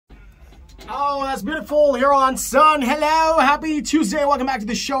Oh, that's beautiful here on Sun. Hello, happy Tuesday. Welcome back to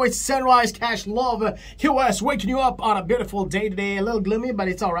the show. It's Sunrise Cash Love QS waking you up on a beautiful day today. A little gloomy, but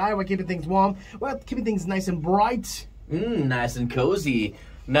it's all right. We're keeping things warm. We're keeping things nice and bright. Nice and cozy.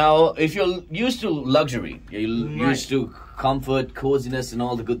 Now, if you're used to luxury, you're used to comfort, coziness, and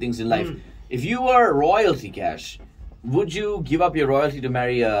all the good things in life. If you are royalty, Cash, would you give up your royalty to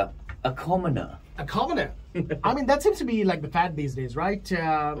marry a commoner? A commoner? I mean, that seems to be like the fad these days, right?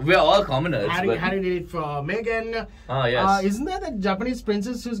 We're all commoners. How did it for Meghan? Ah, yes. Isn't that a Japanese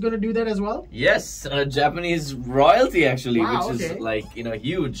princess who's going to do that as well? Yes, Japanese royalty actually, Wow, which okay. is like,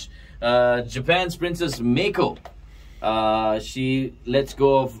 huge. Japan's Princess Meiko. She lets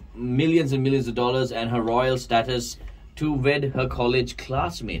go of millions and millions of dollars and her royal status to wed her college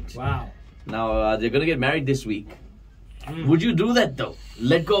classmate. Wow. Now, they're going to get married this week. Would you do that though?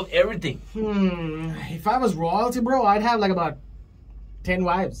 Let go of everything? If I was royalty, bro, I'd have like about 10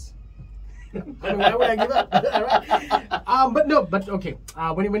 wives. I mean, why would I give up? But okay.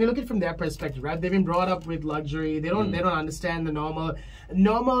 When you look at it from their perspective, right? They've been brought up with luxury. They don't understand the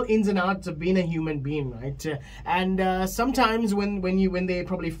normal ins and outs of being a human being, right? And sometimes when they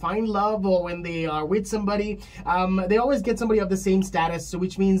probably find love or when they are with somebody, they always get somebody of the same status. So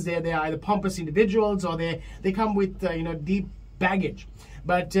which means they're either pompous individuals or they come with deep baggage.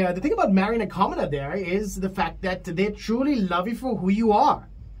 But the thing about marrying a commoner there is the fact that they truly love you for who you are.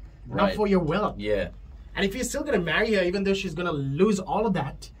 Not for your wealth. Yeah. And if you're still going to marry her, even though she's going to lose all of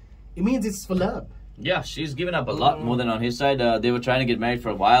that, it means it's for love. Yeah, she's given up a lot more than on his side. They were trying to get married for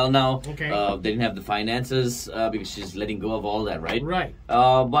a while now. Okay. They didn't have the finances because she's letting go of all that, right? Right.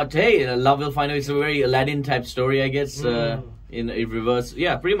 But hey, love will find out. It's a very Aladdin type story, I guess. In reverse,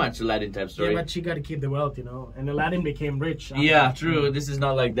 yeah, pretty much Aladdin type story. Yeah, but she got to keep the wealth, And Aladdin became rich. Yeah, true. This is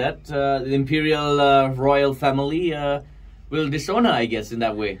not like that. The imperial royal family will disown her, I guess, in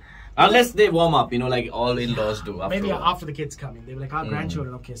that way. Unless they warm up, like all in-laws do. Maybe after the kids come in, they were like, our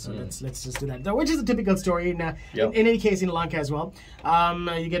grandchildren. Okay, so let's just do that. Which is a typical story in any case in Lanka as well.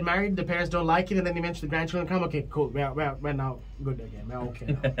 You get married, the parents don't like it, and then eventually the grandchildren come. Okay, cool. We're now good again. We're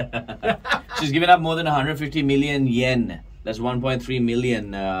okay now. She's given up more than 150 million yen. That's 1.3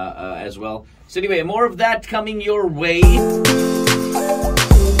 million as well. So anyway, more of that coming your way.